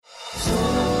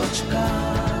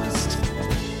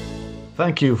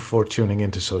Thank you for tuning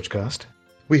into Sochcast.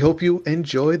 We hope you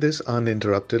enjoy this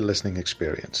uninterrupted listening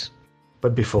experience.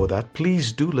 But before that,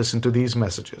 please do listen to these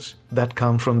messages that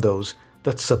come from those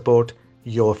that support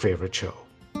your favorite show.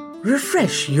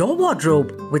 Refresh your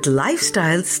wardrobe with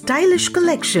Lifestyle Stylish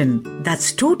Collection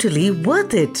that's totally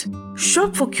worth it.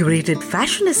 Shop for curated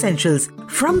fashion essentials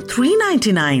from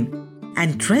 $3.99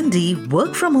 and trendy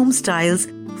work-from-home styles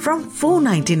from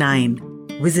 $4.99.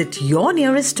 Visit your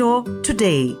nearest store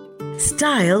today.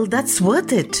 Style that's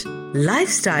worth it.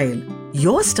 Lifestyle.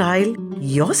 Your style,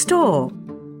 your store.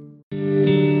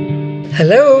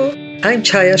 Hello, I'm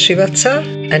Chaya Srivatsa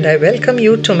and I welcome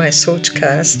you to my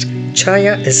Sochcast,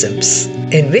 Chayaisms,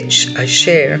 in which I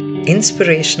share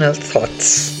inspirational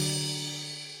thoughts.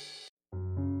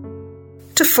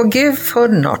 To forgive or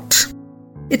not.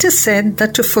 It is said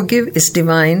that to forgive is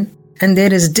divine and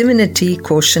there is divinity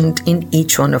quotient in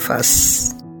each one of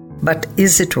us. But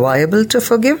is it viable to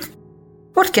forgive?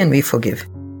 What can we forgive?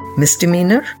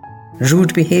 Misdemeanor?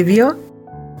 Rude behavior?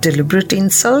 Deliberate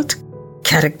insult?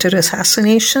 Character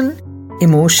assassination?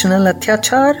 Emotional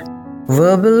atyachar?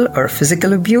 Verbal or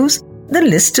physical abuse? The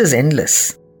list is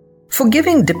endless.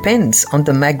 Forgiving depends on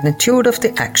the magnitude of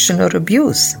the action or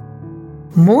abuse.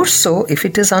 More so if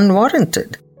it is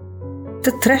unwarranted.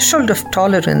 The threshold of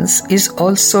tolerance is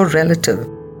also relative,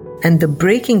 and the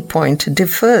breaking point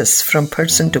differs from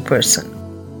person to person.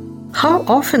 How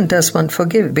often does one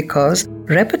forgive because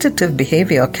repetitive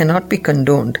behavior cannot be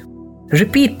condoned?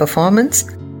 Repeat performance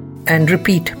and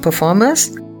repeat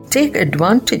performers take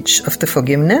advantage of the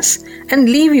forgiveness and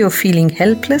leave you feeling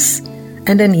helpless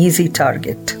and an easy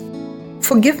target.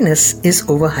 Forgiveness is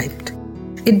overhyped.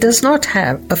 It does not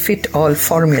have a fit-all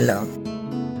formula.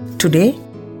 Today,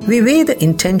 we weigh the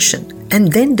intention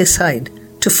and then decide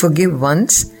to forgive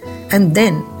once and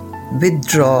then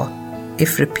withdraw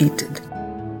if repeated.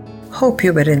 Hope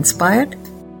you were inspired.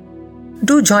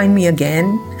 Do join me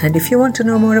again, and if you want to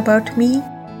know more about me,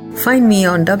 find me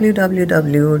on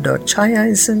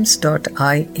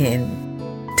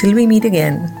www.chayaisms.in. Till we meet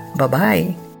again,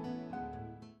 bye-bye.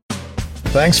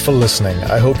 Thanks for listening.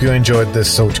 I hope you enjoyed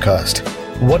this Sochcast.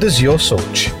 What is your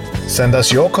Soch? Send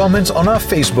us your comments on our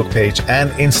Facebook page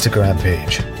and Instagram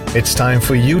page. It's time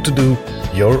for you to do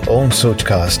your own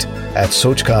Sochcast at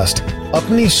Sochcast.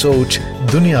 Apni Soch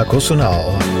Duniya ko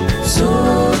sunao.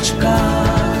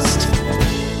 Sochcast.